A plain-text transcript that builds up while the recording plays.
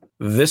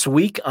This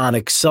week on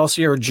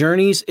Excelsior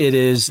Journeys, it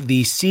is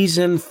the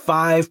season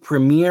 5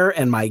 premiere,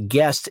 and my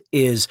guest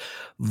is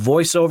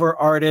voiceover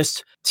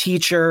artist,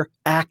 teacher,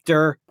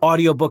 actor,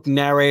 audiobook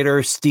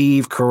narrator,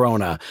 Steve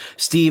Corona.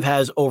 Steve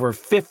has over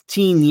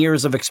 15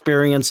 years of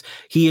experience.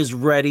 He is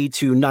ready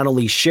to not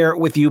only share it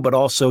with you, but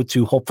also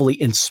to hopefully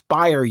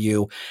inspire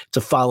you to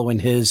follow in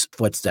his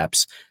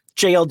footsteps.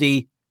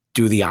 JLD,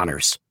 do the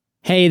honors.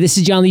 Hey, this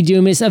is John Lee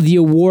Dumas of the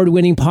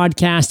award-winning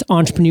podcast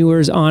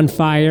Entrepreneurs on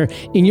Fire,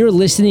 and you're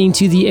listening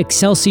to the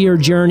Excelsior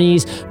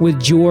Journeys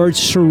with George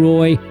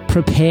Sirois.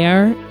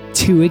 Prepare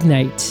to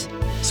ignite.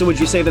 So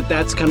would you say that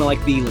that's kind of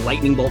like the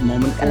lightning bolt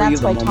moment for you? And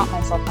that's why I taught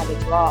myself how to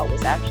draw,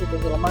 was actually The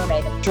Little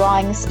Mermaid,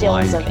 drawing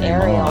stills of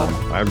Ariel.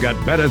 I've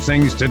got better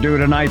things to do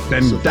tonight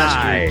than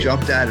die.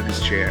 Jumped out of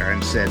his chair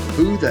and said,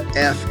 "Who the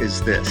F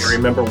is this?" I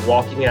remember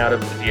walking out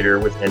of the theater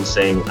and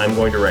saying, "I'm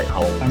going to write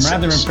Halloween." I'm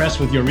rather impressed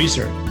with your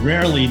research.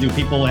 Rarely do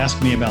people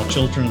ask me about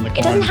Children in the Corn.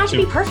 It doesn't have to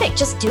be perfect.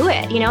 Just do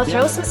it.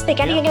 Throw some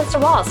spaghetti against a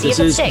wall. See if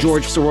it sticks. This is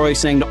George Sirois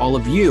saying to all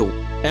of you,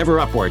 ever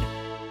upward.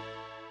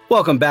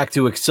 Welcome back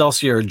to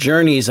Excelsior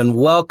Journeys, and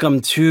welcome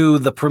to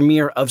the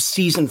premiere of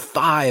Season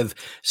 5.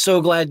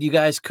 So glad you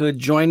guys could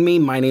join me.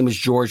 My name is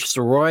George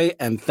Sirois,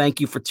 and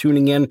thank you for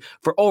tuning in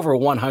for over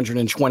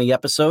 120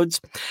 episodes.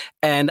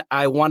 And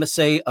I want to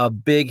say a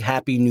big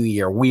Happy New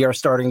Year. We are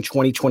starting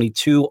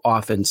 2022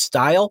 off in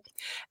style.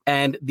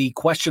 And the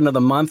question of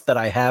the month that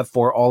I have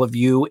for all of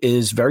you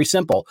is very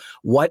simple.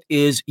 What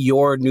is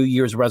your New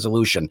Year's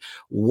resolution?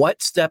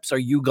 What steps are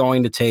you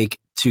going to take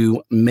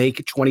to make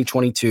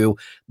 2022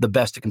 the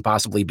best it can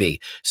possibly be?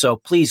 So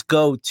please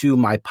go to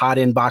my Pod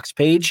Inbox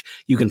page.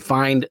 You can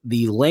find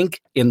the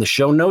link in the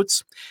show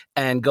notes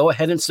and go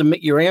ahead and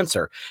submit your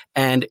answer.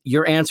 And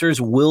your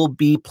answers will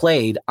be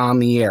played on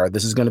the air.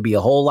 This is going to be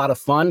a whole lot of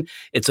fun.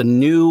 It's a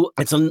new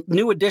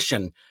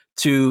addition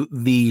to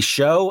the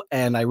show,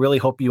 and I really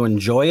hope you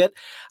enjoy it.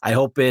 I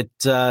hope it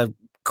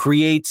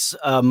creates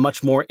a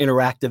much more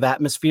interactive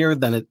atmosphere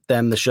than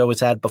the show has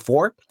had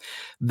before.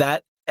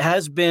 That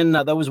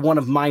was one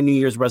of my New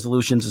Year's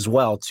resolutions as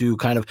well, to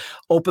kind of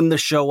open the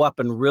show up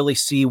and really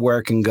see where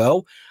it can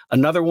go.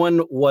 Another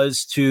one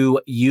was to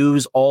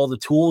use all the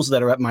tools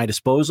that are at my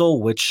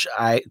disposal, which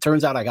it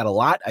turns out I got a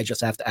lot. I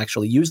just have to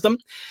actually use them.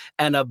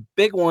 And a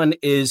big one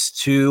is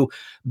to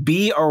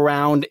be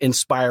around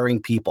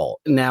inspiring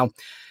people. Now,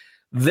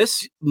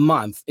 this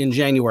month in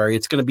January,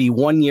 it's going to be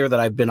 1 year that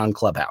I've been on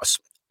Clubhouse,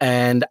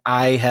 and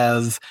I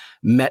have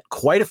met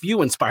quite a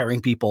few inspiring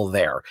people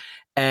there.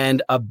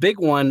 And a big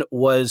one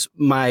was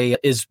my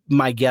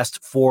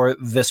guest for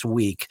this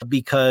week,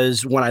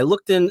 because when I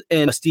looked in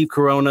Steve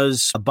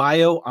Corona's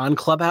bio on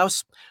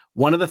Clubhouse,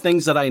 one of the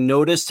things that I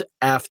noticed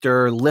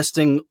after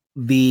listing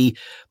the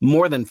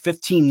more than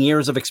 15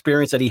 years of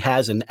experience that he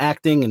has in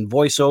acting, in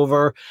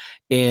voiceover,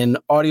 in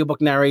audiobook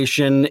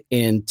narration,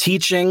 in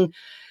teaching,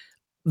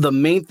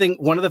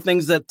 one of the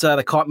things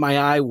that caught my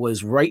eye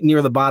was right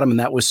near the bottom, and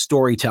that was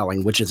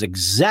storytelling, which is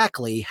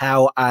exactly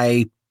how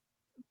I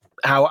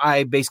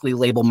basically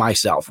label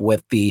myself,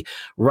 with the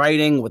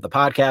writing, with the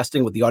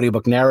podcasting, with the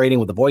audiobook narrating,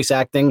 with the voice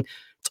acting.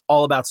 It's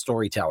all about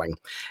storytelling.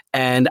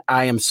 And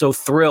I am so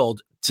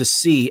thrilled to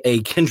see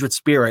a kindred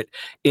spirit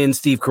in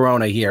Steve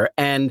Corona here.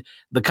 And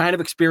the kind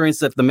of experience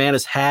that the man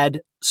has had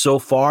so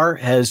far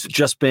has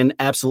just been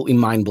absolutely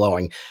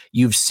mind-blowing.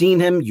 You've seen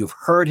him, you've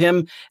heard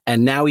him,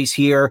 and now he's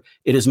here.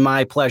 It is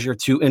my pleasure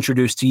to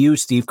introduce to you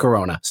Steve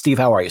Corona. Steve,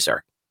 how are you,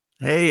 sir?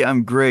 Hey,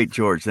 I'm great,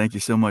 George. Thank you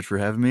so much for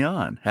having me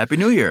on. Happy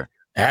New Year.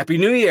 Happy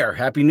New Year.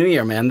 Happy New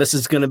Year, man. This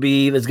is going to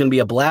be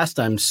a blast.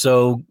 I'm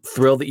so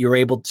thrilled that you're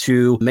able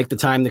to make the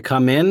time to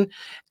come in.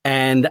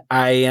 And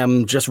I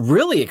am just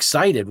really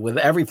excited with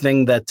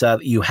everything that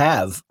you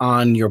have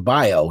on your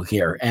bio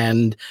here.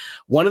 And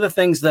one of the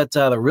things that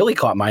really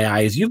caught my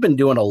eye is you've been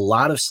doing a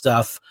lot of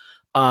stuff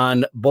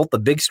on both the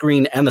big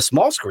screen and the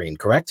small screen,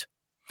 correct?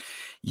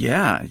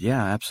 Yeah,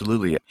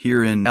 absolutely.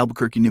 Here in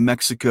Albuquerque, New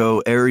Mexico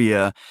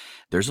area,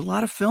 there's a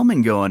lot of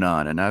filming going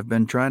on, and I've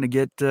been trying to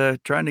get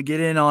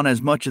in on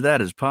as much of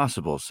that as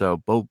possible.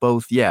 So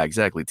both, yeah,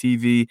 exactly,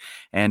 TV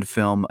and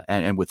film,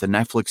 and with the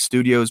Netflix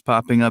studios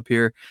popping up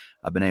here,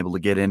 I've been able to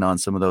get in on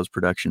some of those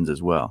productions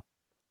as well.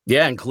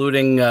 Yeah,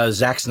 including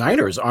Zack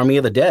Snyder's Army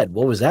of the Dead.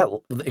 What was that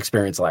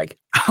experience like?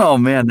 Oh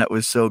man, that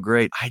was so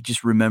great. I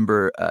just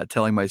remember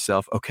telling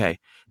myself, okay,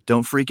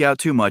 don't freak out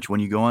too much when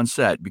you go on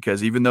set,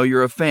 because even though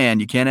you're a fan,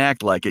 you can't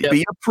act like it. Yep.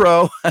 Be a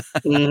pro.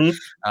 Mm-hmm.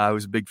 I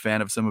was a big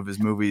fan of some of his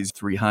movies,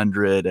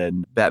 300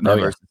 and Batman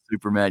vs.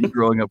 Superman.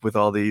 Growing up with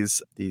all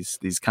these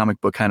comic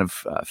book kind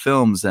of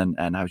films, and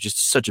I was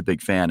just such a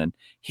big fan. And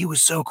he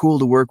was so cool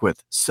to work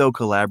with, so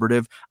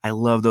collaborative. I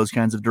love those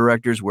kinds of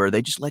directors where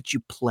they just let you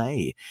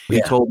play. Yeah.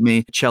 He told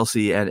me,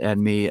 Chelsea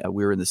and me,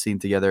 we were in the scene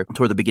together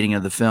toward the beginning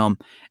of the film.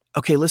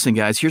 Okay, listen,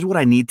 guys, here's what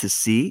I need to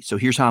see. So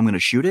here's how I'm going to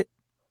shoot it.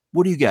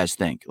 What do you guys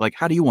think? Like,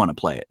 how do you want to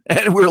play it?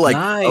 And we're like,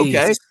 nice.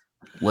 Okay,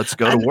 let's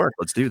go to work.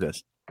 Let's do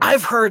this.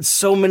 I've heard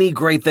so many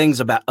great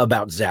things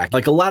about Zack.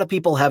 Like, a lot of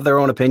people have their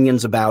own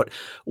opinions about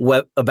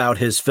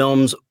his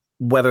films,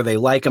 whether they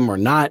like him or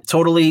not,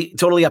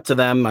 totally up to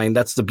them. I mean,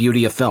 that's the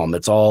beauty of film.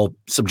 It's all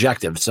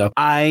subjective. So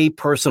I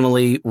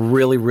personally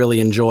really,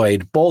 really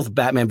enjoyed both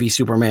Batman v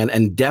Superman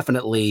and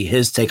definitely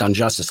his take on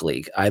Justice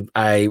League.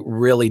 I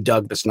really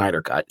dug the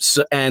Snyder Cut.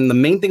 So, and the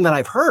main thing that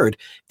I've heard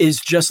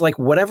is just like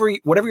whatever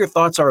your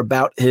thoughts are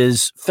about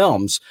his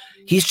films,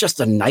 he's just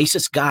the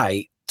nicest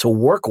guy to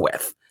work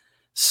with.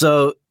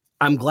 So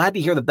I'm glad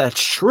to hear that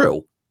that's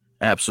true.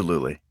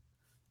 Absolutely.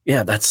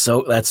 Yeah, that's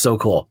so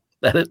cool.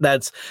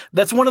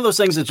 That's one of those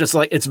things that's just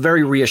like, it's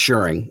very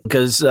reassuring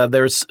because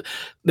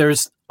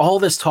there's all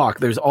this talk.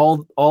 There's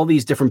all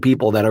these different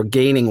people that are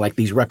gaining like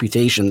these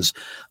reputations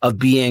of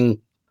being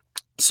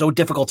so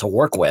difficult to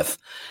work with.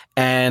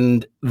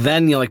 And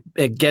then like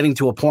getting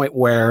to a point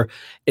where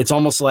it's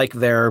almost like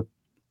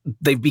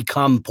they've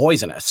become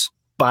poisonous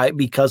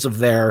because of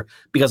their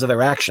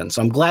actions.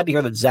 So I'm glad to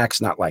hear that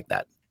Zack's not like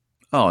that.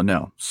 Oh,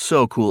 no.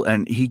 So cool.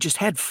 And he just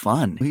had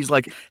fun. He's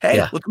like,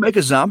 hey, let's make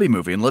a zombie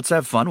movie and let's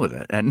have fun with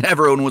it. And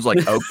everyone was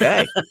like,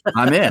 okay,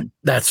 I'm in.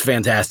 That's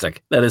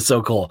fantastic. That is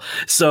so cool.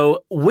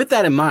 So with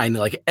that in mind,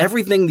 like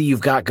everything that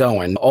you've got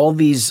going, all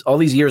these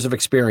years of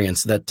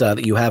experience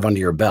that you have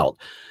under your belt,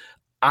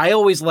 I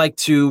always like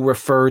to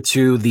refer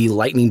to the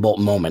lightning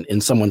bolt moment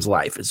in someone's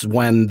life. It's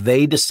when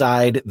they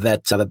decide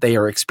that they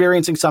are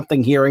experiencing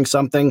something, hearing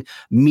something,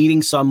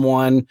 meeting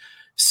someone,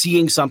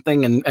 seeing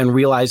something and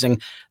realizing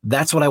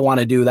that's what I want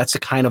to do. That's the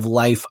kind of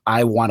life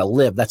I want to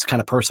live. That's the kind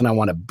of person I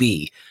want to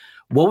be.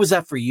 What was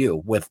that for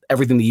you with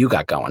everything that you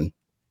got going?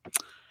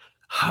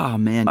 Oh,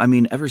 man. I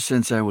mean, ever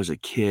since I was a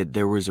kid,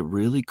 there was a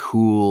really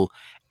cool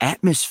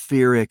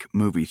atmospheric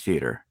movie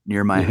theater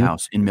near my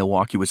house in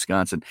Milwaukee,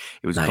 Wisconsin.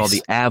 It was called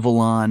the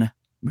Avalon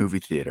Movie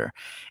Theater.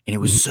 And it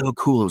was so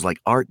cool. It was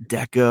like Art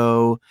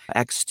Deco,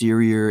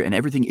 exterior, and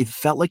everything. It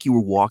felt like you were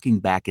walking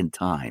back in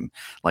time,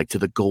 like to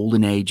the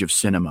golden age of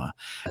cinema.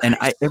 And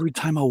every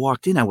time I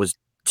walked in, I was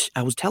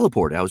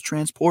teleported. I was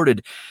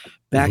transported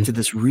back to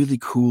this really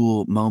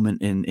cool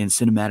moment in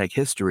cinematic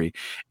history.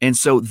 And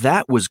so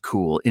that was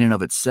cool in and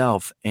of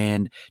itself.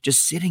 And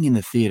just sitting in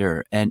the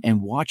theater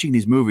and watching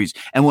these movies.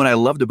 And what I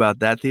loved about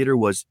that theater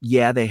was,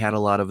 they had a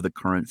lot of the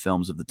current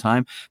films of the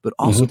time, but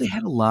also they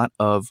had a lot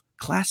of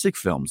classic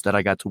films that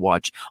I got to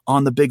watch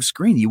on the big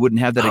screen. You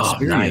wouldn't have that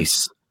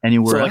experience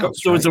anywhere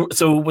else.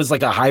 So it was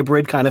like a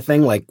hybrid kind of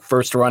thing, like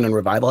First Run and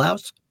Revival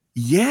House?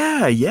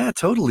 Yeah,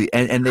 totally.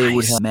 And they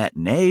would have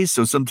matinees.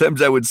 So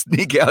sometimes I would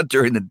sneak out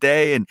during the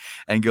day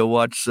and go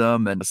watch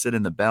some and sit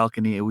in the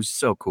balcony. It was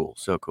so cool.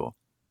 So cool.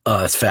 Oh,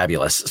 that's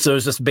fabulous. So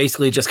it's just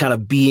basically just kind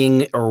of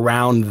being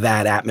around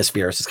that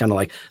atmosphere. It's just kind of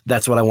like,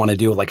 that's what I want to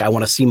do. Like, I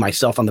want to see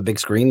myself on the big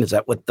screen. Is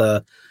that what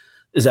the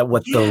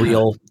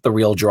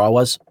real draw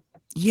was?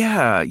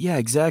 Yeah,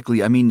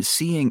 exactly. I mean,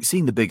 seeing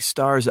the big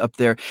stars up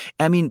there.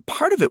 I mean,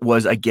 part of it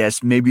was, I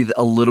guess, maybe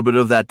a little bit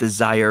of that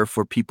desire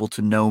for people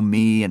to know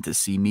me and to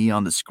see me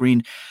on the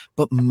screen.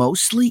 But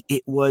mostly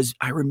it was,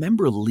 I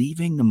remember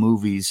leaving the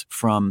movies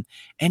from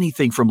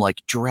anything from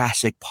like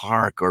Jurassic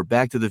Park or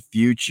Back to the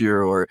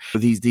Future or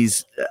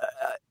these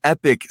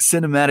epic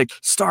cinematic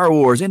Star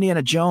Wars,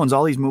 Indiana Jones,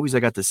 all these movies I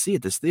got to see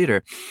at this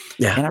theater.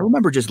 Yeah. And I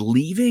remember just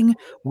leaving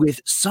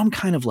with some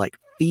kind of like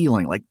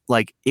feeling,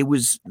 like it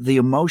was, the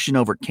emotion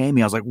overcame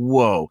me. I was like,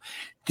 whoa,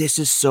 this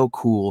is so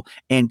cool.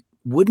 And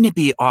wouldn't it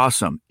be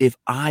awesome if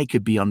I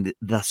could be on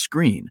the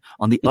screen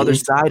on the other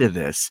side of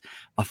this,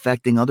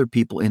 affecting other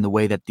people in the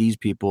way that these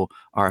people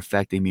are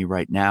affecting me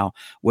right now,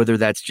 whether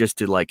that's just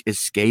to like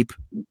escape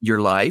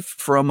your life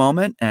for a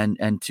moment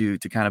and to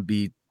kind of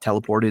be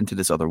teleported into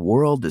this other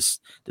world, this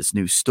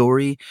new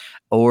story,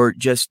 or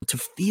just to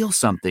feel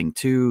something,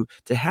 to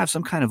have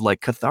some kind of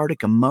like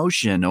cathartic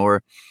emotion,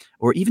 or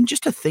even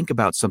just to think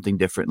about something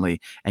differently,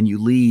 and you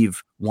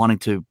leave wanting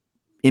to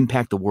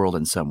impact the world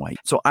in some way.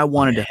 So I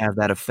wanted to have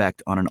that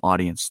effect on an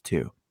audience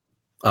too.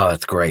 Oh,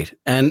 that's great.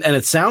 And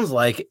it sounds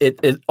like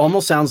it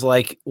almost sounds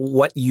like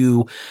what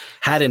you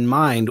had in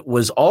mind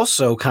was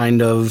also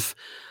kind of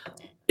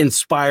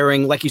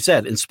inspiring, like you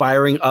said,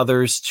 inspiring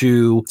others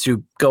to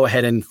go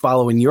ahead and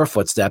follow in your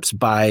footsteps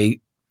by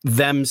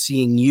them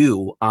seeing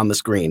you on the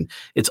screen.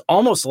 It's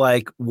almost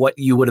like what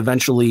you would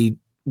eventually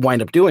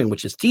wind up doing,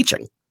 which is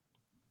teaching.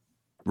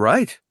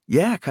 Right.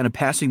 Yeah, kind of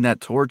passing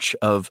that torch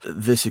of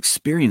this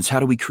experience.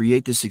 How do we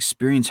create this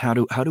experience? How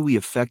do we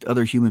affect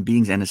other human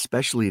beings? And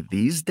especially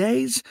these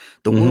days,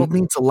 the world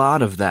needs a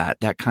lot of that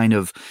kind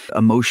of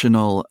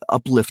emotional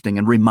uplifting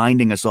and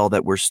reminding us all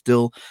that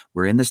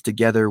we're in this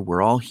together.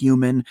 We're all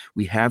human.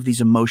 We have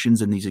these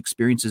emotions and these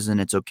experiences, and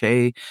it's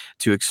okay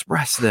to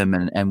express them.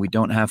 And we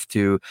don't have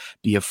to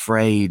be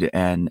afraid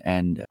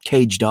and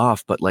caged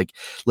off, but like,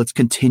 let's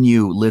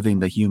continue living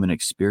the human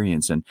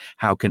experience. And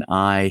how can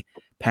I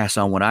pass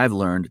on what I've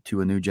learned to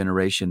a new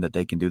generation that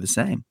they can do the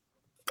same?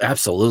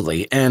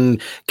 Absolutely.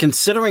 And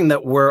considering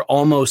that we're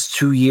almost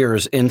 2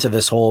 years into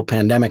this whole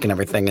pandemic and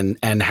everything,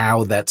 and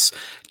how that's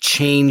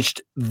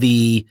changed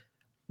the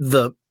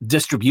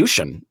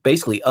distribution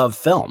basically of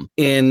film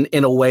in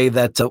a way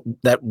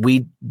that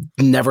we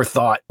never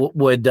thought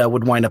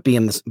would wind up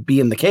being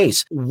the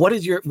case. What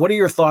are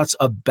your thoughts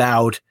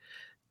about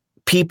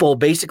people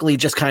basically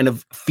just kind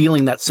of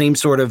feeling that same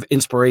sort of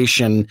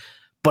inspiration,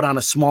 but on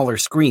a smaller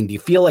screen. Do you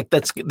feel like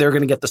they're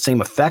going to get the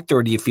same effect,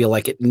 or do you feel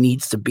like it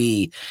needs to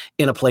be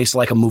in a place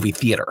like a movie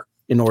theater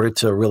in order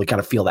to really kind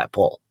of feel that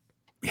pull?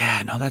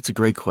 Yeah, no, that's a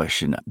great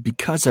question.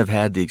 Because I've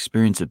had the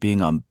experience of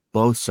being on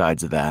both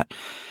sides of that,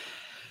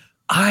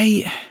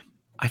 I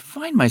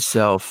find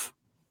myself,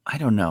 I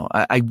don't know,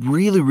 I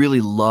really,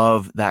 really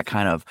love that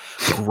kind of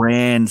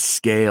grand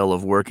scale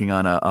of working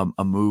on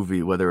a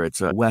movie, whether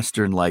it's a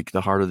Western like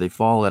The Harder They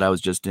Fall that I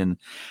was just in,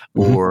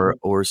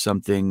 or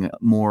something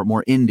more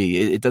indie.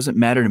 It doesn't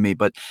matter to me,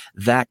 but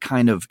that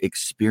kind of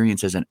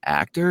experience as an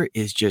actor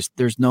is just,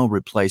 there's no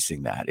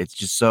replacing that. It's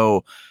just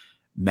so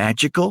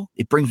magical.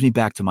 It brings me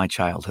back to my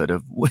childhood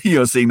of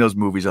seeing those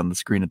movies on the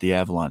screen at the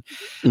Avalon,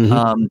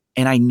 and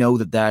I know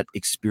that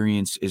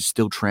experience is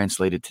still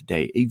translated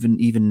today.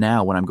 Even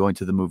now, when I'm going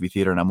to the movie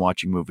theater and I'm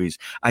watching movies,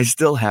 I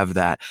still have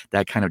that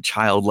kind of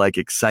childlike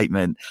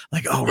excitement,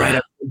 like right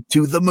up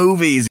to the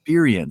movies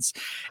experience.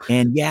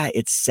 And yeah,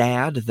 it's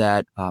sad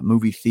that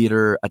movie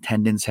theater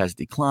attendance has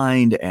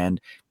declined, and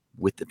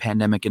with the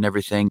pandemic and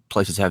everything,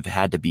 places have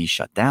had to be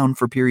shut down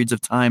for periods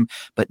of time.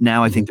 But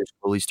now I think they're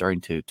slowly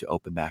starting to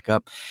open back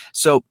up.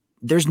 So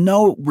there's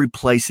no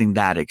replacing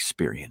that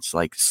experience.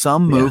 Like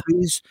some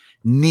movies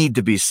need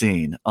to be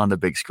seen on the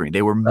big screen.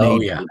 They were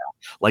made for that.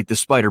 Like the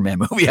Spider-Man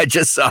movie I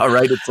just saw,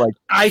 right? It's like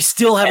I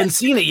still haven't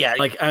seen it yet.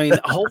 Like, I mean,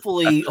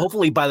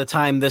 hopefully by the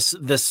time this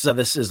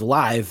is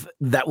live,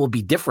 that will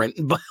be different.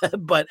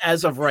 But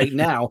as of right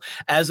now,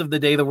 as of the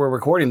day that we're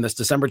recording this,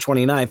 December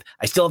 29th,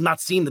 I still have not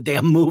seen the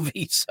damn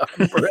movie. So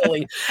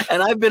really,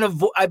 and I've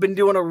been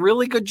doing a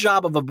really good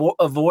job of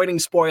avoiding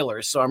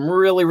spoilers. So I'm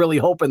really, really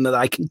hoping that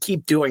I can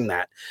keep doing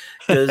that,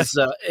 because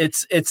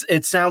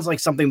it sounds like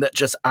something that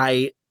just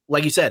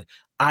like you said,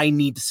 I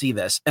need to see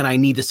this, and I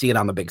need to see it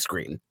on the big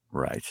screen.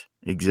 Right.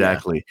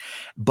 Exactly. Yeah.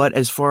 But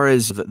as far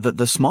as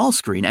the small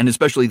screen, and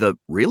especially the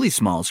really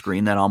small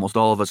screen that almost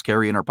all of us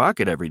carry in our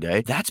pocket every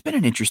day, that's been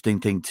an interesting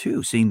thing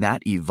too, seeing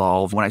that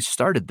evolve. When I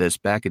started this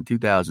back in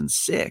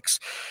 2006,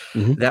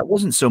 that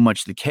wasn't so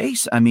much the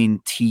case. I mean,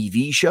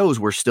 TV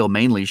shows were still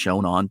mainly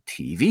shown on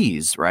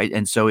TVs, right?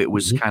 And so it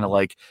was kind of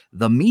like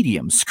the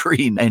medium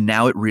screen. And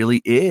now it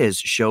really is.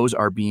 Shows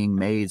are being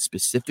made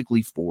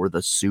specifically for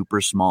the super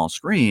small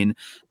screen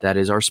that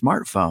is our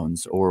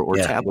smartphones or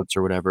tablets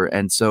or whatever.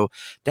 And so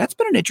that's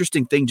been an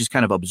interesting thing, just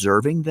kind of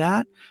observing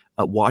that,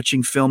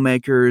 watching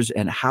filmmakers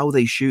and how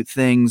they shoot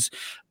things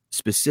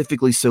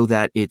specifically so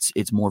that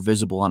it's more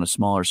visible on a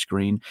smaller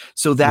screen.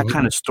 So that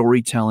kind of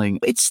storytelling,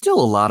 it's still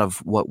a lot of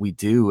what we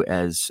do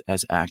as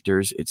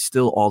actors. It's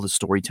still all the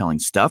storytelling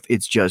stuff.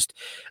 It's just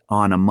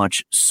on a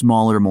much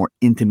smaller, more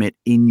intimate,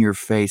 in your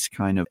face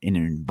kind of in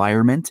an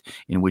environment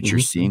in which you're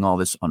seeing all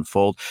this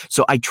unfold.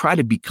 So I try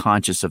to be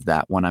conscious of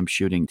that when I'm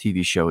shooting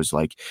TV shows.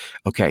 Like,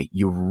 okay,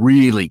 you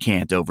really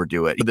can't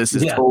overdo it. This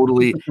is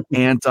totally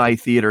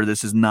anti-theater.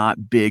 This is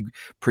not big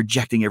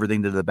projecting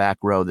everything to the back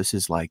row. This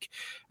is like,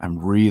 I'm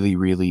really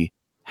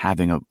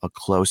having a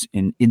close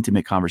and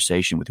intimate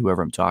conversation with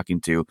whoever I'm talking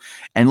to,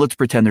 and let's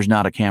pretend there's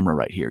not a camera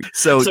right here.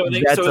 So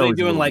that's are they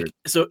doing like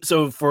weird.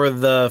 So for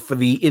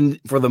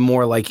the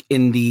more like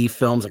indie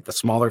films, like the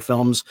smaller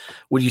films,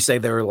 would you say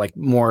they're like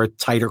more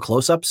tighter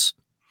close-ups?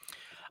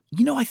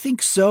 I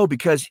think so,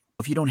 because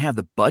if you don't have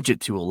the budget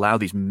to allow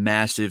these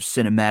massive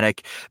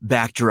cinematic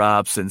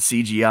backdrops and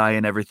CGI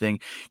and everything,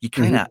 you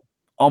kind of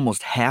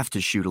almost have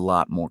to shoot a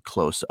lot more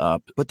close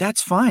up, but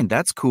that's fine.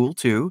 That's cool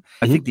too.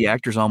 I think the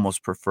actors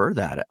almost prefer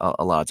that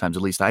a lot of times.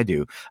 At least I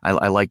do.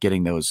 I like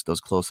getting those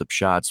close up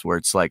shots where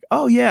it's like,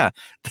 oh yeah,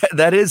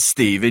 that is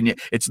Steve, and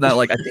it's not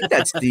like I think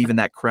that's Steve in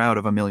that crowd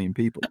of a million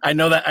people. I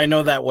know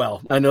that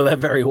well. I know that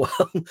very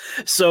well.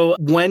 So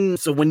when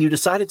you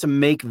decided to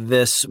make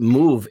this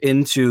move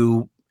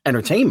into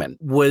entertainment,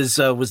 was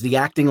the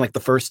acting like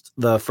the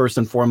first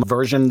and foremost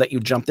version that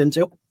you jumped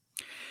into?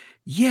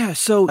 Yeah,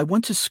 so I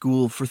went to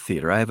school for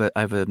theater. I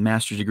have a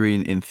master's degree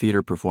in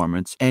theater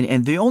performance,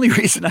 and the only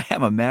reason I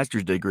have a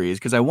master's degree is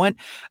because I went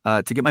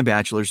to get my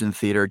bachelor's in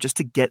theater just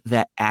to get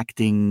that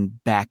acting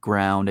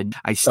background, and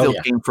I still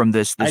came from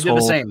this. I did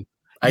the same.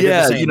 I did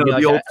the same.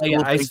 The old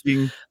school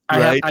thinking.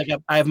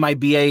 I have my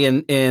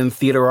BA in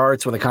theater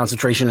arts with a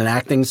concentration in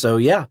acting. So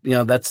that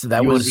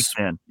was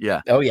understand.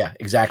 Yeah. Oh yeah,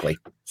 exactly.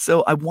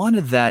 So I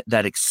wanted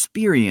that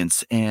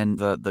experience and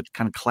the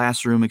kind of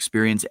classroom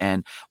experience.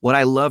 And what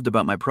I loved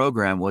about my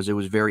program was it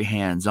was very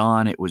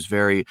hands-on. It was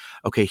very,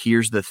 okay,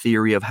 here's the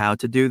theory of how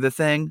to do the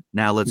thing.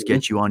 Now let's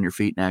get you on your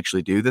feet and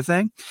actually do the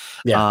thing.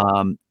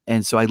 Yeah.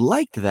 And so I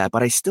liked that,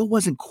 but I still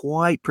wasn't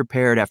quite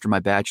prepared after my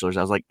bachelor's.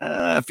 I was like,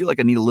 I feel like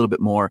I need a little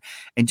bit more.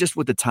 And just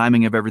with the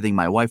timing of everything,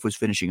 my wife was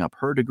finishing up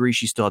her degree.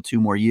 She still had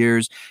 2 more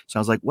years. So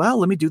I was like, well,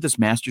 let me do this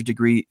master's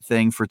degree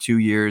thing for 2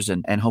 years.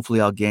 And hopefully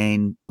I'll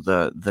gain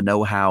the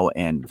know-how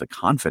and the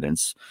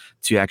confidence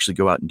to actually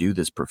go out and do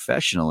this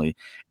professionally.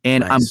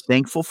 And nice. I'm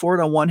thankful for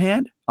it on one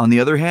hand. On the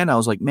other hand, I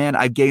was like, man,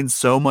 I gained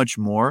so much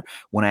more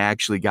when I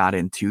actually got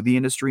into the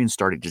industry and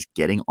started just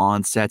getting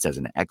on sets as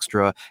an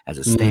extra, as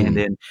a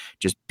stand-in,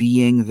 just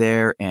being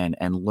there and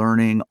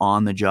learning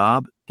on the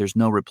job. there's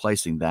no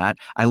replacing that.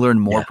 I learned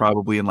more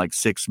probably in like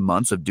 6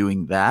 months of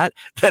doing that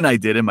than I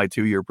did in my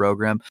 2-year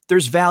program.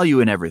 There's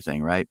value in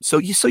everything, right? So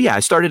yeah, I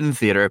started in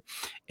theater,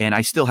 and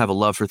I still have a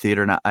love for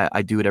theater, and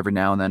I do it every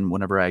now and then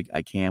whenever I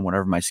can,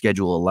 whenever my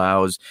schedule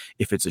allows,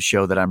 if it's a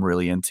show that I'm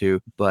really into.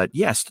 But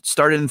yes,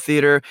 started in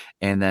theater,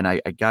 and then I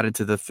got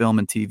into the film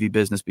and TV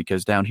business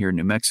because down here in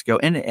New Mexico,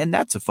 and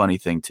that's a funny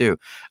thing too.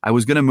 I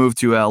was going to move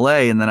to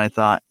LA, and then I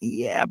thought,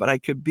 yeah, but I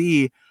could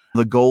be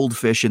the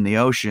goldfish in the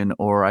ocean,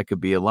 or I could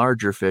be a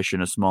larger fish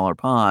in a smaller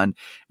pond.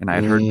 And I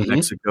had heard New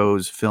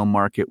Mexico's film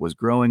market was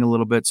growing a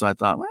little bit. So I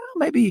thought, well,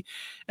 maybe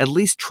at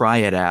least try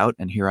it out.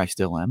 And here I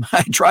still am.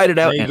 I tried it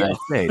out and I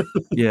stayed.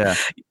 Yeah.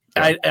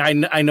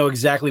 I know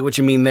exactly what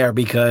you mean there,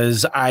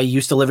 because I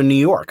used to live in New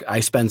York. I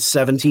spent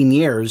 17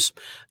 years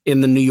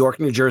in the New York,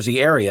 New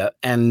Jersey area.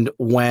 And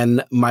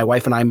when my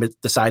wife and I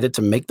decided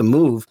to make the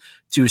move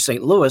to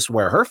St. Louis,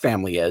 where her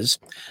family is,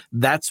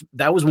 that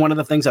was one of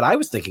the things that I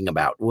was thinking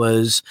about.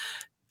 Was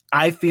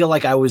I feel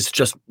like I was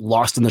just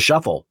lost in the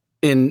shuffle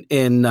in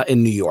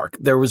New York.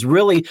 There was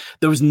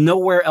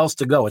nowhere else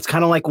to go. It's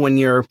kind of like when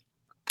you're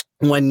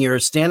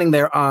standing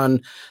there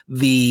on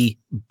the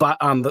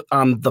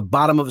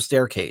bottom of a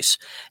staircase,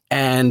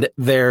 and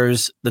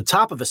there's the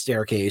top of a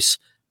staircase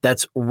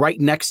that's right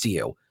next to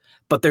you,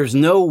 but there's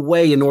no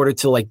way in order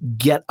to like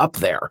get up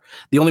there.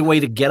 The only way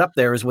to get up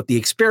there is with the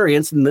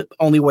experience, and the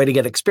only way to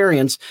get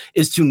experience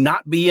is to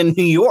not be in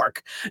New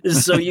York.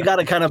 So you got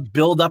to kind of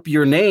build up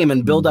your name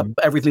and build up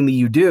everything that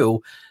you do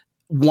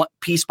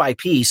piece by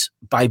piece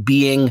by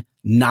being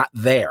not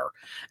there.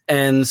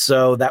 And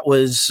so that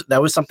was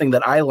something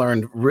that I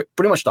learned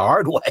pretty much the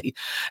hard way.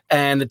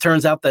 And it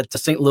turns out that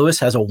St. Louis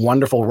has a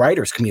wonderful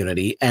writers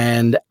community,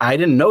 and I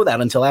didn't know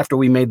that until after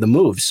we made the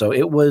move. So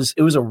it was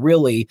a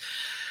really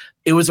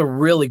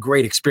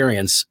great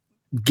experience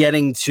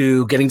getting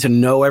to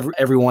know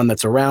everyone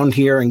that's around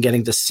here and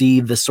getting to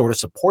see the sort of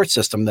support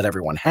system that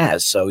everyone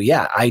has. So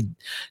yeah, I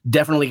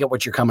definitely get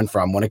what you're coming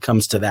from when it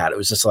comes to that. It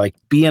was just like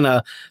be in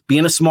a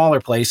smaller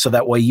place, so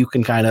that way you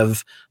can kind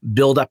of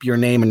build up your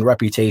name and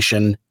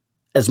reputation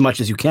as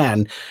much as you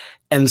can.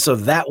 And so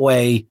that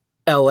way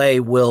LA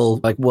will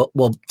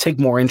take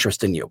more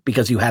interest in you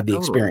because you have the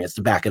experience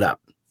to back it up.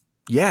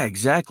 Yeah,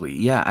 exactly.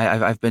 Yeah,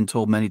 I've been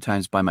told many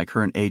times by my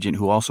current agent,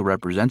 who also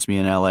represents me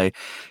in LA.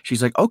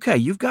 She's like, "Okay,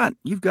 you've got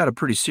a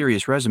pretty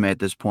serious resume at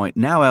this point.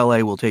 Now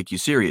LA will take you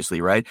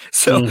seriously, right?"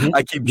 So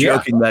I keep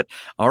joking that,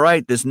 all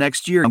right, this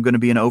next year I'm going to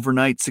be an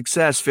overnight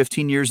success,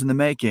 15 years in the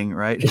making,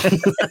 right?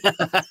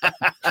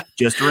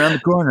 Just around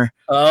the corner.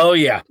 Oh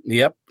yeah,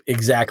 yep,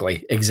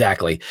 exactly.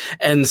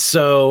 And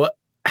so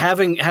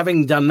having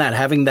done that,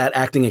 having that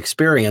acting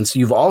experience,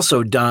 you've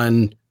also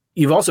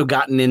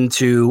gotten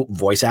into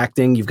voice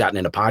acting, you've gotten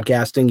into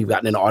podcasting, you've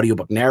gotten into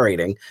audiobook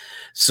narrating.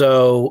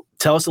 So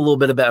tell us a little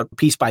bit about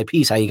piece by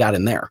piece how you got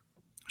in there.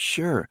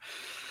 Sure.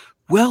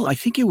 Well, I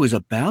think it was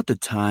about the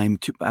time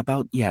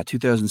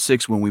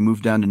 2006 when we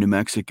moved down to New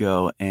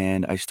Mexico,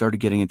 and I started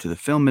getting into the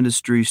film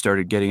industry,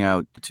 started getting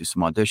out to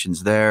some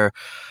auditions there.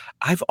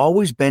 I've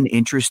always been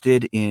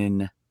interested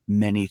in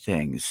many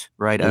things,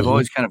 right? I've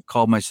always kind of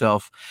called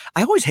myself,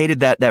 I always hated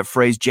that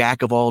phrase,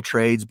 jack of all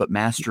trades, but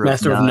master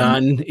of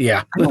none.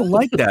 Yeah. I don't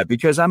like that,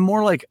 because I'm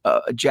more like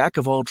a jack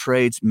of all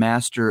trades,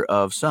 master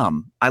of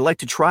some. I like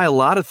to try a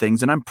lot of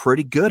things, and I'm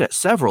pretty good at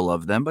several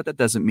of them, but that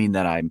doesn't mean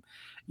that I'm,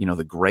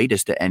 the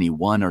greatest at any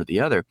one or the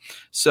other.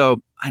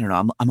 So I don't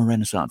know. I'm a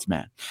Renaissance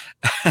man.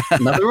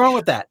 Nothing wrong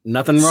with that.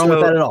 Nothing wrong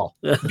with that at all.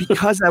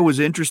 Because I was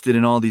interested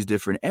in all these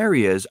different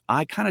areas,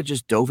 I kind of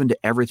just dove into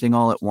everything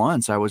all at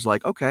once. I was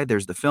like, okay,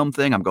 there's the film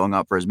thing. I'm going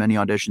out for as many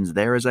auditions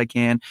there as I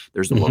can.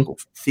 There's the local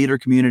theater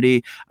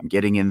community. I'm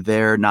getting in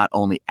there, not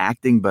only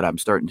acting, but I'm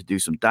starting to do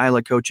some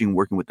dialect coaching,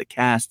 working with the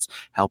casts,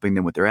 helping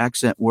them with their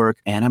accent work.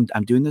 And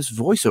I'm doing this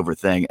voiceover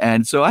thing.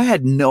 And so I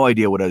had no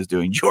idea what I was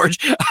doing, George.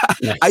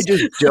 Nice. I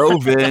just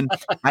dove in.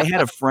 I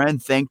had a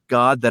friend, thank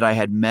God, that I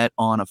had met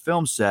on a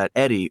film set,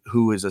 Eddie,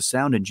 who is a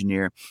sound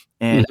engineer.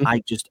 And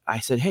I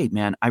said, hey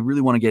man, I really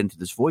want to get into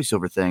this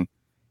voiceover thing.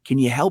 Can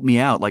you help me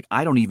out? Like,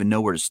 I don't even know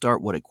where to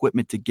start, what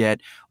equipment to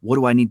get. What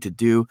do I need to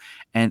do?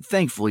 And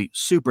thankfully,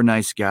 super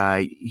nice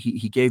guy.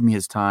 He gave me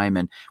his time,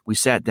 and we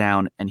sat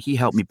down, and he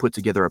helped me put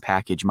together a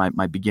package.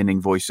 My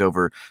beginning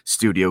voiceover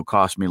studio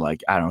cost me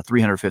like, I don't know,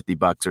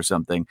 $350 or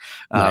something,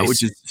 nice.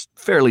 Which is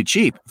fairly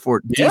cheap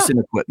for decent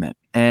equipment.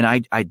 And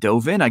I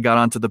dove in. I got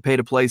onto the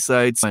pay-to-play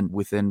sites, and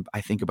within,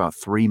 I think, about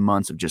 3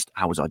 months of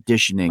I was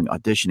auditioning,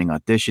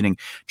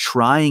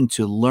 trying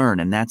to learn.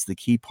 And that's the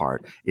key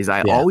part, is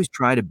I always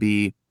try to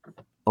be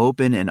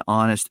open and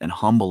honest and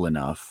humble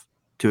enough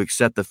to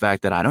accept the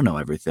fact that I don't know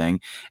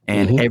everything.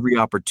 And every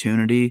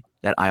opportunity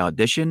that I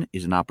audition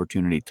is an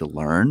opportunity to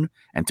learn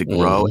and to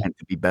grow and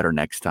to be better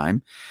next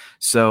time.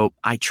 So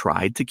I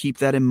tried to keep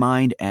that in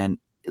mind. And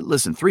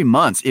listen, 3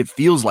 months, it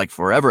feels like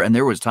forever. And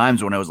there was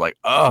times when I was like,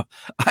 oh,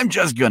 I'm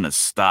just going to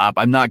stop.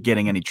 I'm not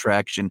getting any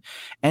traction.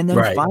 And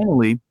then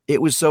finally,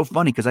 it was so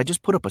funny because I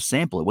just put up a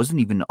sample. It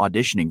wasn't even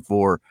auditioning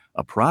for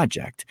a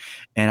project.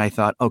 And I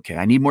thought, okay,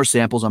 I need more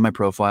samples on my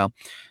profile.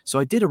 So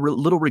I did a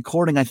little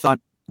recording. I thought,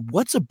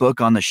 what's a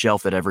book on the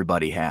shelf that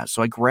everybody has?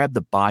 So I grabbed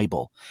the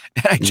Bible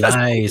and I just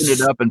opened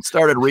it up and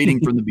started reading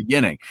from the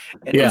beginning.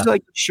 And it was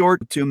like a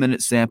short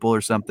 2-minute sample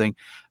or something,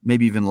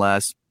 maybe even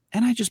less.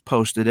 And I just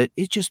posted it.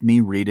 It's just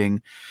me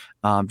reading,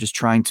 just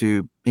trying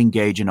to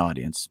engage an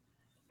audience.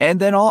 And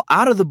then all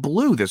out of the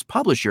blue, this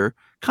publisher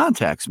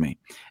contacts me.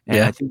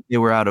 And I think they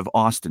were out of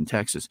Austin,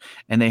 Texas.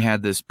 And they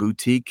had this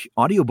boutique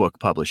audiobook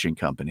publishing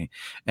company.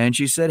 And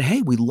she said,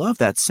 hey, we love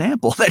that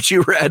sample that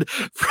you read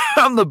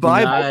from the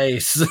Bible.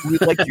 Nice. We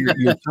like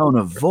your tone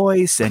of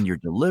voice and your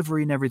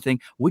delivery and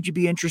everything. Would you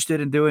be interested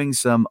in doing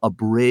some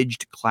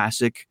abridged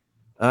classic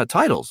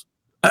titles?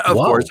 Of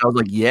course. I was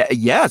like,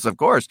 yes, of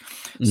course.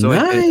 So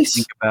I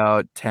think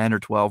about 10 or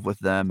 12 with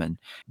them, and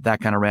that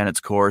kind of ran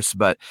its course.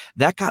 But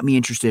that got me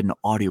interested in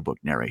audiobook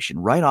narration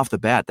right off the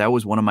bat. That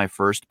was one of my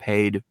first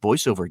paid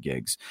voiceover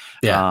gigs.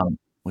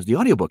 Was the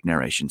audiobook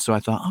narration. So I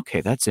thought, okay,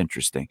 that's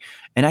interesting.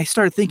 And I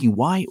started thinking,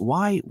 why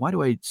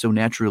do I so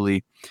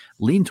naturally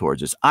lean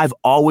towards this? I've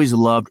always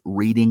loved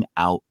reading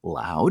out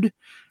loud.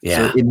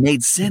 Yeah. So it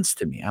made sense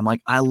to me. I'm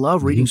like, I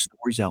love reading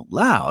stories out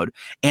loud,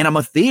 and I'm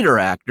a theater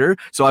actor.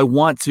 So I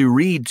want to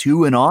read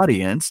to an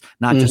audience,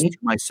 not just to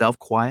myself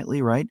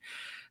quietly. Right.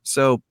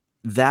 So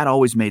that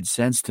always made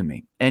sense to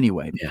me.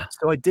 Anyway,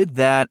 so I did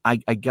that. I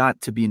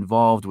got to be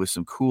involved with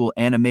some cool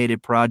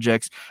animated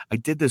projects. I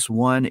did this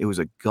one. It was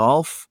a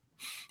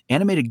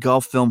animated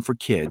golf film for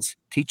kids,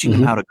 teaching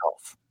them how to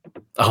golf.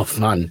 Oh,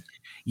 fun.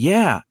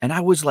 Yeah. And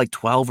I was like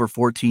 12 or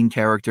 14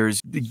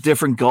 characters,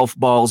 different golf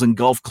balls and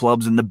golf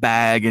clubs in the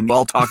bag, and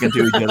all talking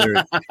to each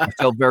other. I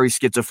felt very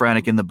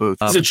schizophrenic in the booth.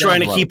 So trying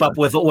to keep up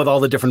with all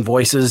the different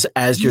voices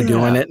as you're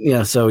doing it.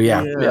 Yeah. So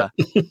yeah.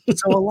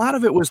 So a lot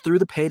of it was through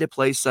the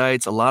pay-to-play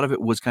sites. A lot of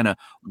it was kind of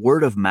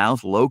word of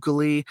mouth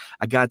locally.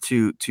 I got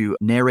to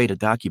narrate a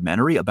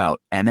documentary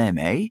about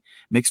MMA,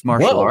 mixed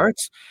martial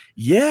arts.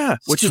 Yeah,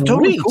 which is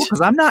totally cool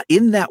because I'm not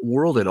in that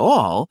world at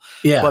all.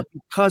 Yeah. But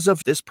because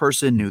of this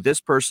person knew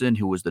this person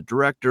who was the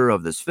director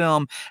of this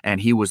film,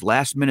 and he was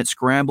last minute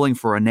scrambling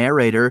for a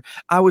narrator,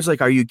 I was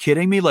like, are you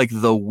kidding me? Like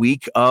the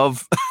week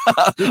of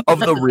of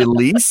the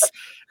release,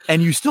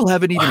 and you still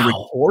haven't even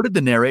recorded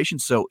the narration.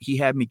 So he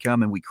had me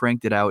come, and we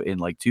cranked it out in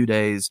like 2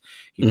 days.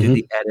 He did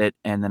the edit,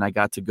 and then I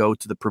got to go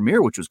to the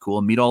premiere, which was cool,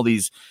 and meet all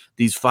these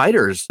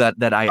fighters that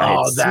I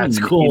had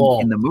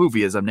seen in the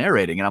movie as I'm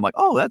narrating. And I'm like,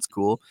 oh, that's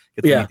cool.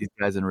 Get to meet these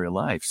guys in real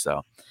life.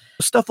 So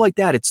stuff like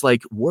that. It's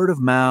like word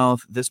of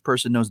mouth. This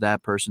person knows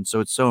that person.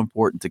 So it's so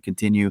important to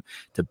continue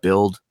to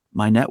build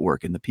my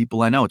network and the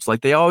people I know. It's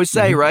like they always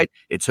say, right?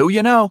 It's who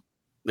you know.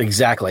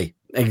 Exactly.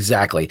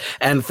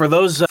 And for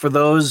those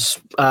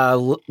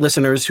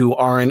listeners who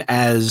aren't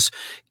as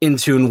in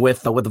tune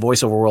with the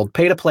voiceover world,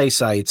 pay-to-play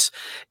sites,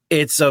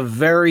 it's a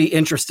very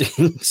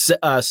interesting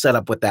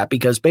setup with that,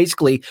 because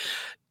basically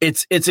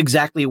it's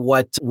exactly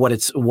what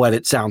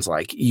it sounds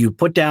like. You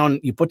put down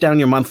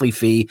your monthly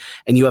fee,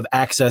 and you have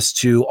access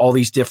to all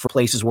these different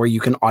places where you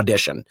can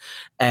audition,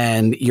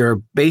 and you're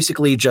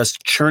basically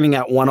just churning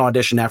out one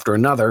audition after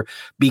another,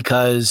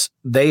 because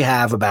they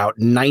have about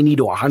 90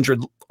 to 100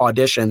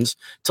 auditions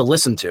to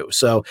listen to.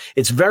 So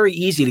it's very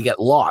easy to get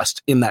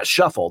lost in that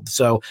shuffle.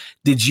 So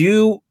did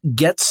you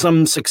get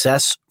some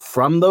success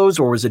from those,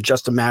 or was it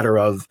just a matter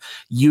of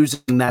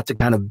using that to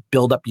kind of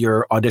build up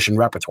your audition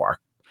repertoire?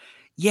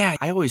 Yeah,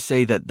 I always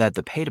say that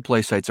the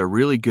pay-to-play sites are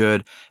really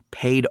good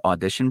paid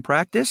audition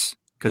practice,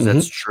 because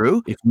that's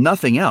true. If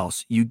nothing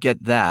else, you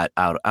get that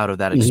out of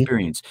that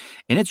experience.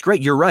 And it's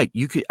great. You're right.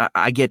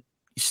 I get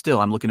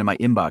still, I'm looking at my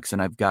inbox,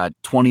 and I've got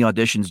 20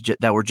 auditions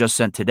that were just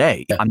sent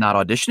today. I'm not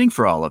auditioning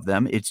for all of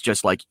them. It's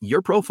just like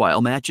your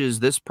profile matches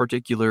this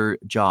particular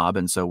job,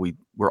 and so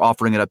we're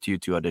offering it up to you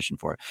to audition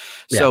for it.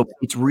 So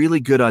it's really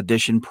good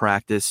audition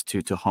practice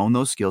to hone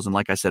those skills. And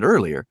like I said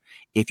earlier,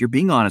 if you're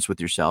being honest with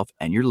yourself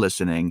and you're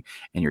listening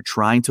and you're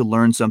trying to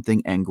learn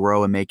something and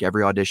grow and make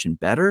every audition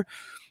better,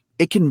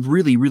 it can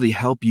really, really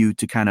help you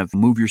to kind of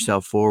move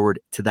yourself forward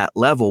to that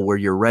level where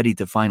you're ready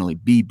to finally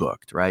be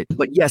booked, right?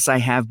 But yes, I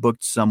have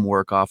booked some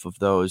work off of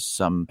those,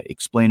 some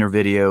explainer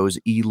videos,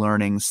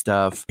 e-learning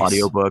stuff,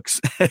 audiobooks.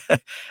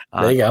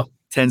 There you go.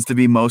 Tends to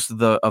be most of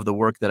the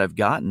work that I've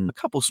gotten. A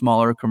couple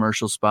smaller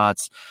commercial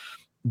spots.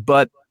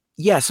 But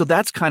yeah, so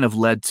that's kind of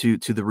led to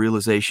the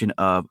realization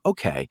of,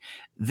 okay,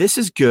 this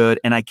is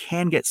good and I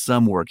can get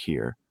some work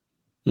here.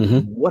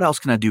 What else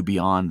can I do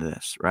beyond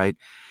this, right?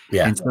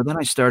 Yeah. And so then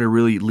I started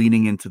really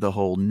leaning into the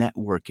whole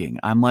networking.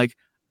 I'm like,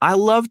 I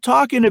love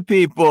talking to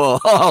people.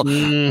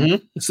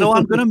 So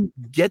I'm going to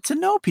get to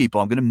know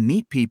people. I'm going to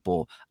meet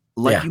people.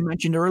 Like you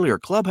mentioned earlier,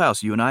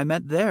 Clubhouse, you and I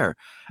met there.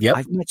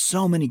 I've met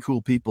so many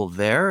cool people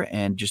there,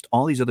 and just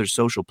all these other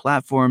social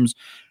platforms.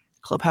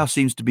 Clubhouse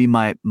seems to be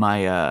my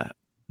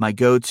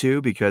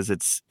go-to, because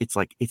it's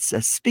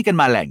speaking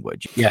my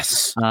language.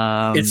 Yes.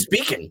 It's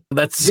speaking.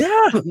 That's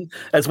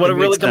what it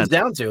really comes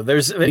down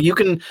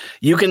to.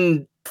 You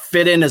can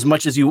fit in as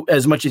much as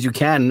you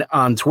can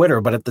on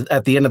Twitter, but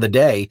at the end of the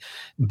day,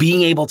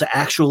 being able to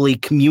actually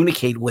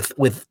communicate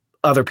with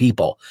other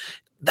people,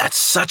 that's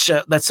such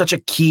a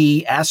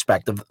key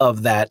aspect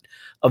of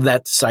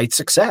that site's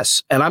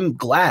success. And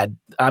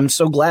I'm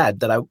so glad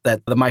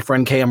that my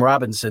friend KM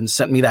Robinson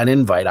sent me that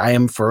invite. I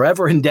am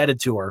forever indebted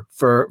to her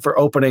for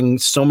opening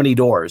so many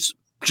doors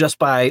just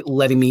by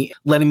letting me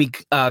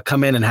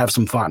come in and have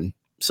some fun.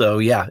 So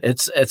yeah,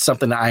 it's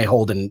something that I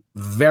hold in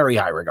very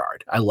high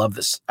regard. I love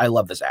this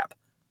app.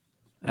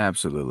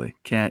 Absolutely.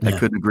 I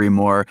couldn't agree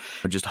more.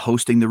 Just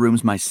hosting the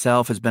rooms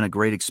myself has been a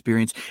great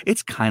experience.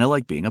 It's kind of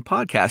like being a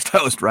podcast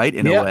host, right?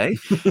 In a way,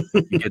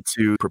 you get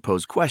to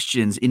propose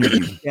questions,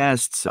 interview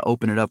guests,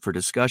 open it up for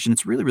discussion.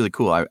 It's really, really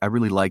cool. I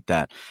really like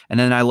that. And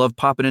then I love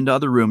popping into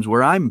other rooms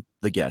where I'm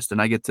the guest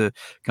and I get to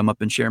come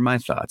up and share my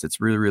thoughts. It's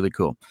really, really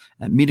cool.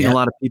 And meeting a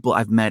lot of people.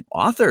 I've met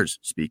authors,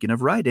 speaking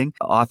of writing,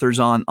 authors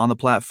on the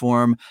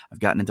platform. I've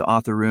gotten into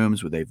author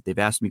rooms where they've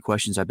asked me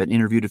questions. I've been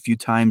interviewed a few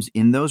times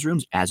in those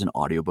rooms as an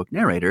audiobook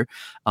narrator,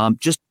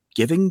 just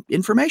giving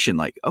information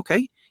like,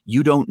 okay,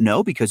 you don't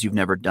know because you've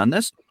never done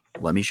this.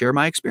 Let me share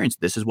my experience.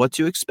 This is what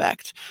to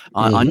expect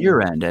on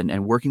your end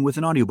and working with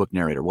an audiobook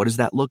narrator. What does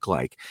that look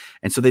like?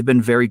 And so they've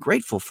been very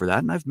grateful for that.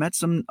 And I've met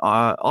some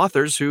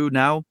authors who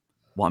now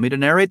want me to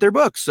narrate their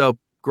books. So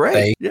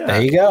great.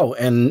 There you go.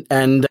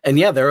 And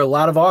yeah, there are a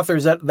lot of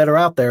authors that are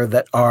out there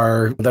that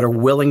are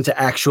willing to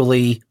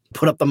actually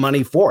put up the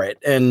money for it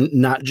and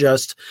not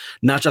just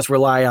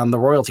rely on the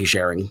royalty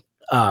sharing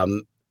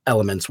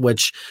elements,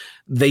 which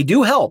they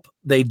do help.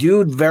 They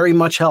do very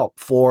much help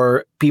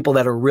for people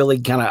that are really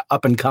kind of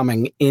up and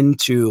coming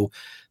into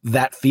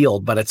that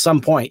field. But at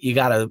some point you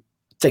got to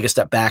take a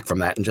step back from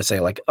that and just say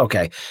like,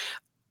 okay,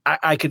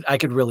 I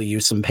could really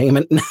use some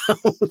payment now.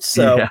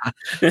 So,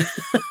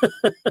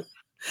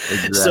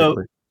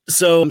 exactly.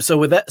 So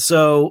with that,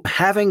 so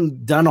having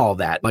done all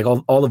that, like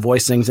all the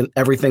voice things and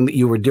everything that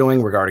you were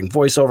doing regarding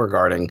voiceover,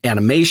 regarding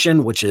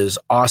animation, which is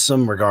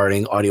awesome,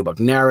 regarding audiobook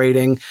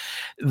narrating,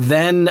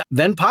 then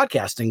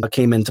podcasting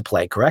came into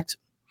play, correct?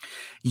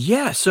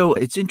 Yeah, so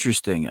it's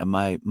interesting.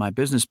 My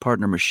business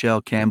partner, Michelle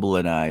Campbell,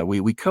 and I,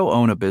 we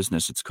co-own a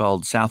business. It's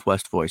called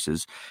Southwest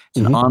Voices.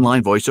 It's an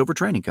online voiceover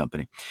training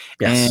company.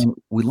 Yes. And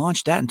we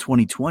launched that in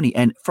 2020.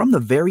 And from the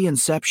very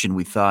inception,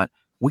 we thought,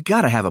 we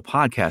got to have a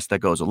podcast that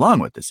goes along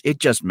with this. It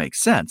just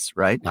makes sense,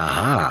 right?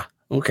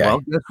 Okay. Well,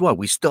 guess what?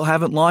 We still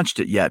haven't launched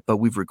it yet, but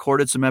we've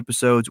recorded some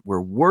episodes.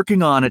 We're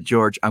working on it,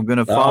 George. I'm going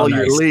to follow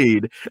your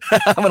lead.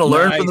 I'm going to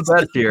learn from the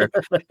best here.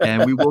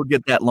 And we will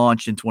get that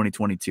launched in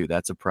 2022.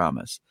 That's a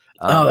promise.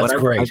 That's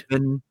great. I've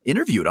been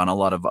interviewed on a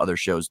lot of other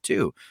shows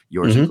too,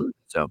 yours included.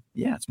 So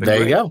yeah, it's been great.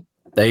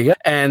 There you go.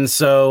 And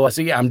so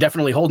yeah, I'm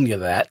definitely holding you to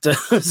that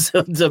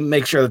to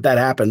make sure that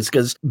happens.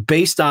 Because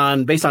based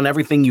on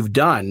everything you've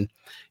done,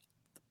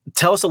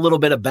 tell us a little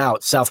bit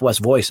about Southwest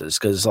Voices,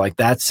 because like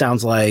that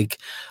sounds like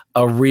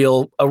a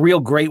real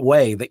great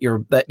way that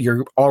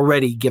you're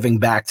already giving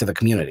back to the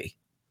community.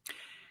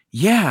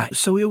 Yeah.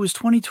 So it was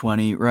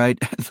 2020, right?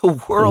 The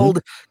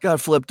world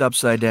got flipped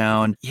upside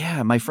down.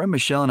 Yeah. My friend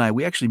Michelle and I,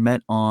 we actually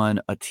met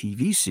on a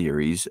TV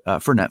series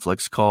for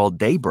Netflix called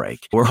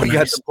Daybreak, where we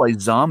got to play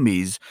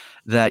zombies.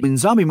 That in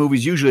zombie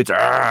movies, usually it's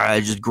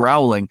just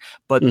growling.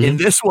 But in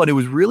this one, it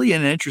was really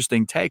an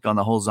interesting take on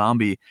the whole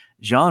zombie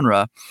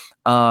genre.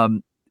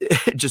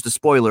 Just a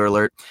spoiler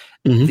alert.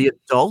 The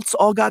adults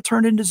all got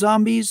turned into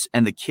zombies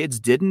and the kids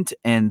didn't.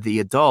 And the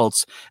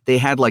adults, they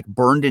had like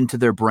burned into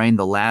their brain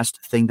the last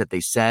thing that they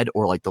said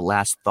or like the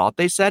last thought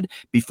they said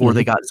before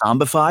they got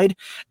zombified.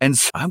 And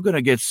so I'm going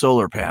to get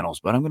solar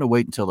panels, but I'm going to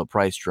wait until the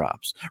price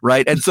drops.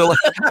 Right. And so like,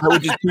 I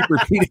would just keep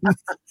repeating.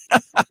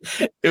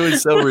 It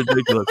was so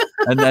ridiculous.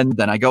 And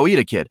then I go eat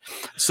a kid.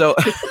 So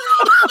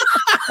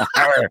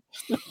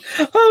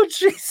oh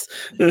jeez.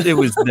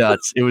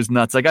 It was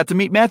nuts. I got to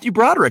meet Matthew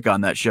Broderick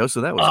on that show, so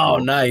that was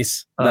cool.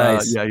 Nice.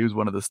 Yeah, he was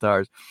one of the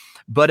stars.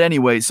 But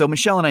anyway, so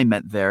Michelle and I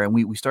met there and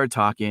we started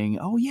talking.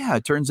 Oh yeah,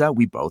 it turns out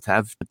we both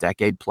have a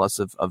decade plus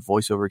of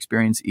voiceover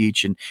experience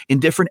each and in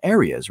different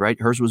areas, right?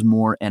 Hers was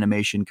more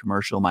animation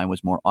commercial. Mine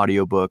was more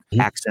audiobook,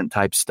 accent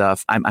type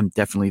stuff. I'm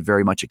definitely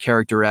very much a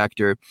character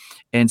actor.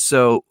 And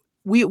so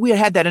we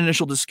had that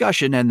initial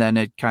discussion, and then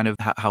it kind of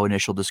how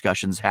initial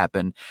discussions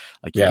happen.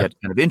 Like you get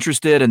kind of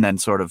interested and then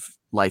sort of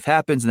life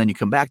happens and then you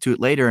come back to it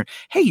later. And,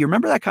 hey, you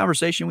remember that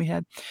conversation we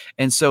had?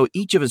 And so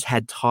each of us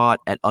had taught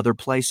at other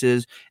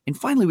places. And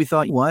finally we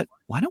thought, what?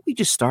 Why don't we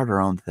just start our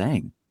own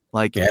thing?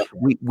 Like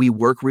we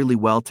work really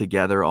well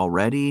together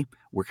already.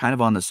 We're kind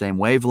of on the same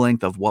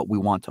wavelength of what we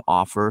want to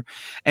offer.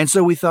 And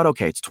so we thought,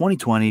 okay, it's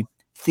 2020.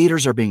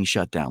 Theaters are being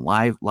shut down.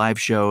 Live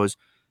shows.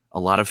 A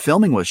lot of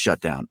filming was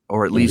shut down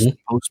or at least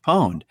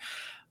postponed.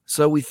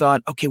 So we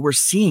thought, okay, we're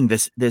seeing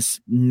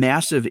this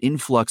massive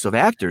influx of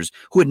actors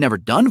who had never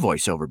done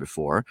voiceover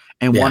before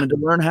and wanted to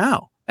learn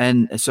how.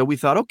 And so we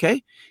thought,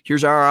 okay,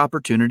 here's our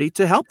opportunity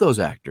to help those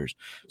actors.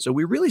 So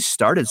we really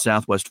started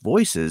Southwest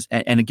Voices.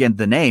 And again,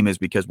 the name is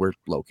because we're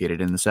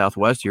located in the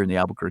Southwest here in the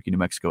Albuquerque, New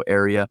Mexico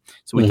area.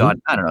 So we thought,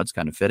 I don't know, it's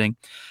kind of fitting.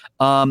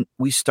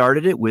 We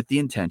started it with the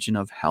intention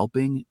of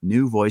helping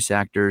new voice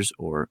actors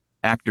or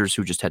actors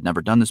who just had never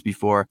done this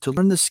before to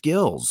learn the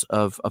skills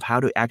of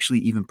how to actually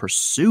even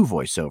pursue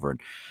voiceover.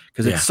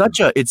 because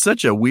it's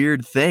such a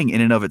weird thing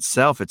in and of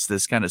itself. It's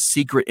this kind of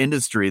secret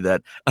industry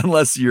that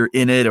unless you're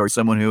in it or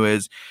someone who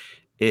is,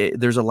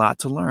 there's a lot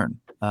to learn.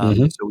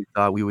 So we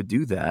thought we would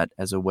do that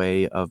as a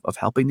way of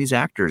helping these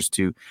actors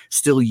to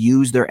still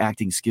use their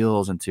acting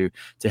skills and to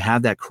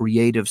have that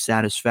creative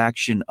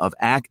satisfaction of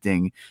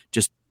acting,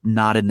 just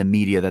not in the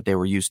media that they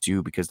were used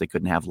to because they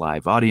couldn't have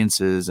live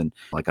audiences and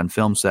like on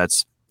film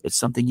sets. It's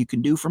something you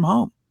can do from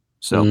home.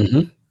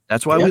 So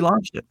that's why we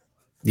launched it.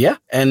 Yeah.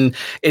 And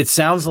it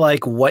sounds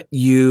like what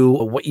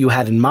you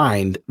had in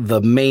mind,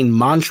 the main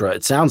mantra,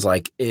 it sounds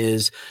like,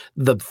 is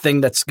the thing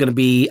that's going to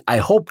be, I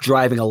hope,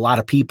 driving a lot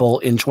of people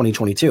in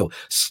 2022.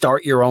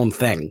 Start your own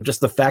thing.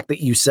 Just the fact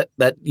that you said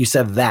that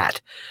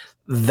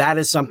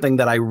is something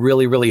that I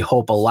really, really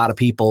hope a lot of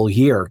people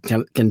here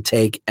can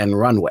take and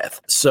run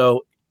with.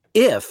 So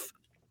if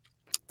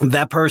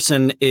that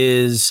person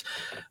is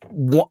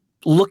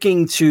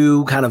looking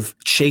to kind of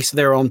chase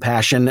their own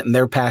passion, and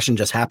their passion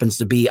just happens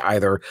to be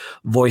either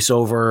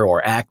voiceover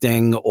or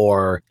acting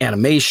or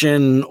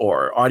animation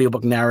or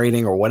audiobook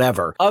narrating or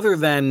whatever, other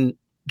than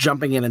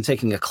jumping in and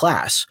taking a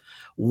class,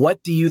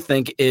 what do you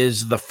think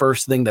is the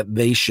first thing that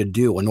they should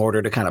do in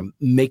order to kind of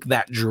make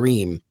that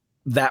dream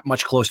that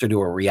much closer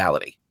to a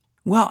reality?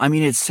 Well, I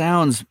mean, it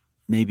sounds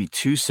maybe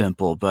too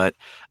simple, but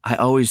I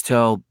always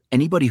tell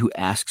anybody who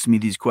asks me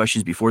these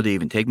questions before they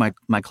even take my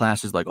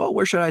classes, like, oh,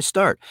 where should I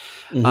start?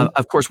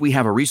 Of course, we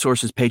have a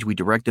resources page. We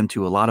direct them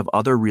to a lot of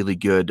other really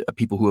good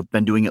people who have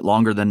been doing it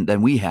longer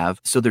than we have.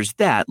 So there's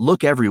that.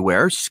 Look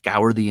everywhere,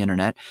 scour the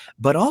internet,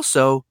 but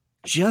also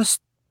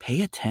just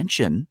pay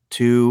attention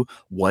to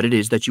what it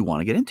is that you want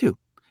to get into.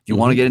 If you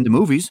want to get into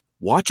movies,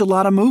 watch a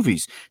lot of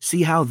movies.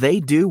 See how they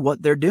do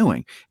what they're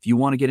doing. If you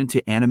want to get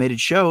into animated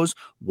shows,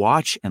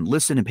 watch and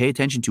listen and pay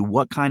attention to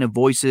what kind of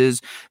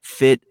voices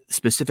fit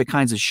specific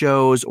kinds of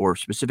shows or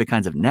specific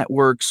kinds of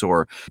networks,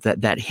 or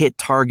that hit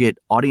target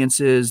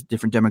audiences,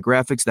 different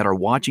demographics that are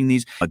watching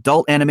these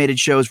adult animated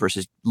shows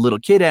versus little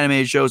kid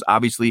animated shows.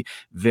 Obviously,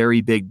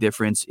 very big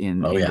difference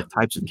in the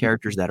types of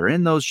characters that are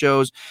in those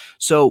shows.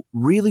 So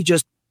really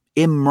just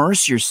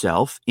immerse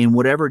yourself in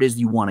whatever it is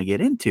you want to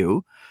get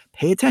into.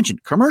 Pay attention.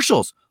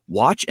 Commercials.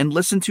 Watch and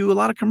listen to a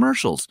lot of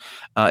commercials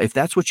if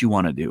that's what you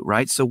want to do,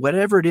 right? So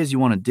whatever it is you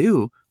want to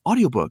do,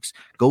 audiobooks,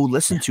 go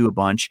listen to a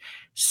bunch,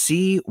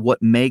 see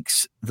what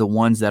makes the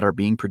ones that are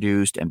being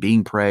produced and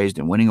being praised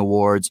and winning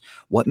awards,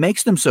 what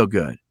makes them so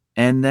good,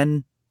 and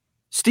then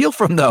steal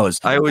from those.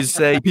 I always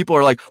say, people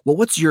are like, well,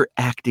 what's your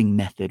acting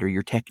method or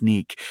your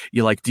technique?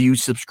 You're like, do you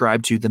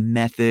subscribe to the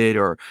method,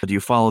 or do you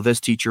follow this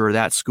teacher or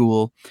that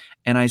school?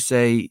 And I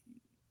say,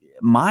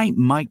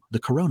 the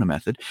Corona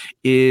method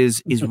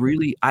is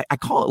really, I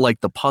call it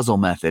like the puzzle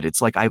method. It's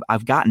like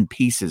I've gotten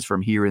pieces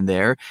from here and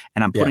there,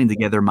 and I'm putting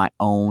together my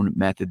own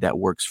method that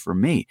works for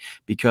me,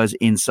 because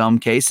in some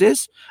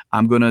cases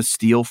I'm going to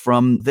steal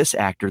from this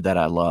actor that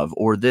I love,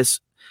 or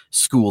this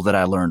school that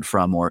I learned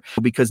from, or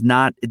because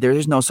there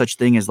is no such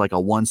thing as like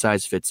a one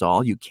size fits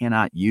all. You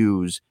cannot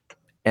use,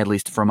 at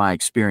least from my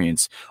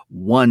experience,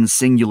 one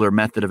singular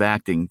method of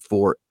acting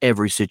for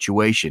every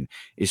situation,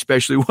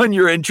 especially when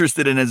you're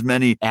interested in as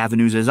many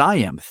avenues as I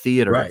am: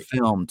 theater,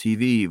 film,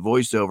 TV,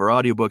 voiceover,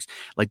 audiobooks.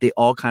 Like, they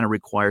all kind of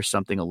require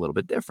something a little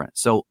bit different.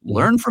 So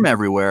learn from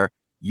everywhere,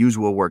 use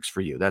what works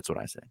for you. That's what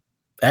I say.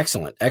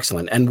 Excellent.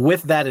 Excellent. And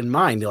with that in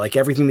mind, like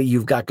everything that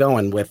you've got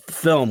going with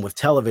film, with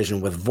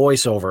television, with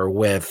voiceover,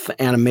 with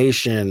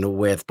animation,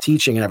 with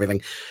teaching and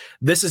everything,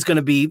 this is going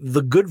to be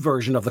the good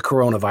version of the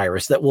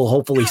coronavirus that will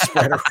hopefully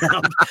spread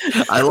around.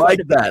 I like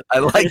that.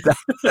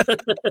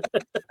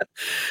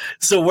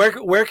 So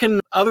where can,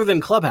 other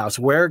than Clubhouse,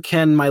 where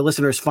can my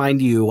listeners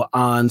find you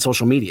on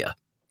social media?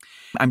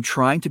 I'm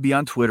trying to be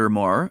on Twitter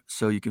more,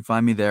 so you can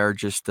find me there.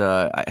 Just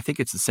I think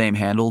it's the same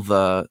handle,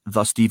 the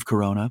Steve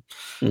Corona,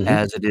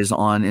 as it is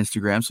on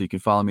Instagram. So you can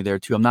follow me there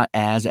too. I'm not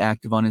as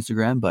active on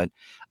Instagram, but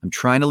I'm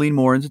trying to lean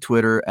more into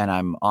Twitter, and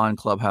I'm on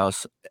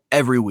Clubhouse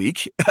every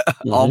week,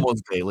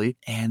 almost daily.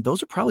 And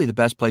those are probably the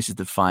best places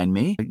to find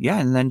me. Yeah,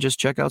 and then just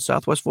check out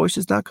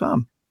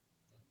southwestvoices.com.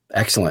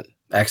 Excellent.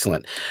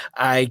 Excellent.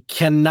 I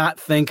cannot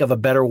think of a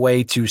better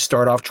way to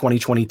start off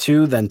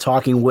 2022 than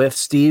talking with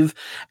Steve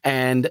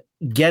and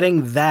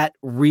getting that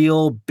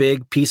real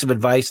big piece of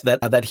advice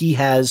that he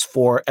has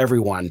for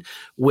everyone,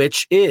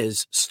 which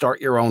is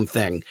start your own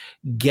thing.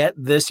 Get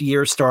this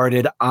year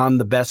started in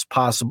the best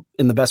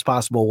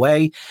possible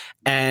way.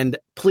 And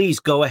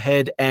please go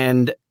ahead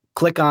and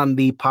click on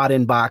the Pod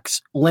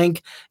Inbox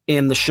link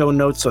in the show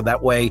notes, so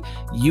that way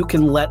you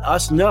can let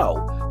us know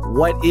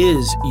what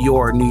is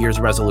your New Year's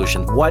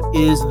resolution. What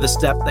is the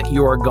step that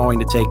you are going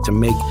to take to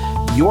make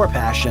your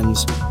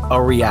passions a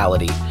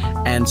reality?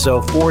 And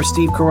so for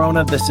Steve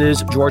Corona, this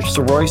is George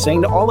Sirois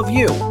saying to all of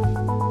you,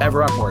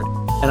 ever upward,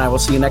 and I will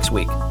see you next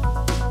week.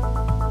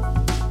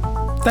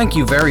 Thank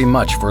you very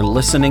much for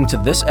listening to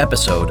this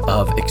episode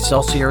of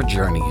Excelsior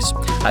Journeys.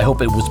 I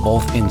hope it was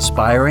both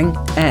inspiring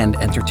and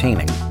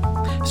entertaining.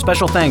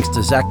 Special thanks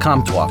to Zach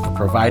Comtois for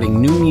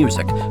providing new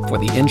music for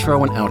the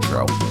intro and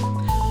outro.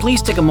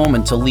 Please take a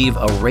moment to leave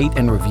a rate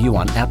and review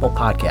on Apple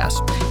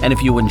Podcasts. And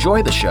if you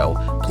enjoy the show,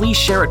 please please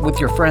share it with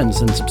your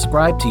friends and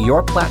subscribe to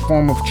your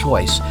platform of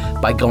choice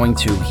by going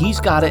to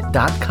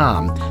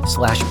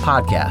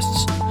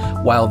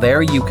he'sgotit.com/podcasts. While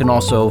there, you can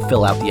also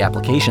fill out the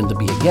application to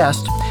be a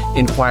guest,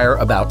 inquire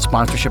about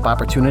sponsorship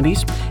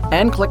opportunities,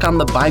 and click on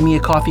the Buy Me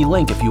a Coffee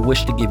link if you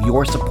wish to give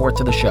your support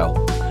to the show.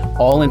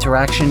 All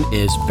interaction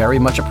is very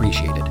much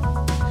appreciated.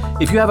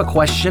 If you have a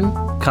question,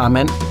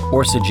 comment,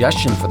 or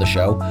suggestion for the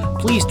show,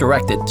 please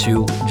direct it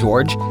to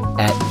George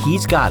at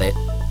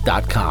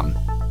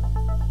he'sgotit.com.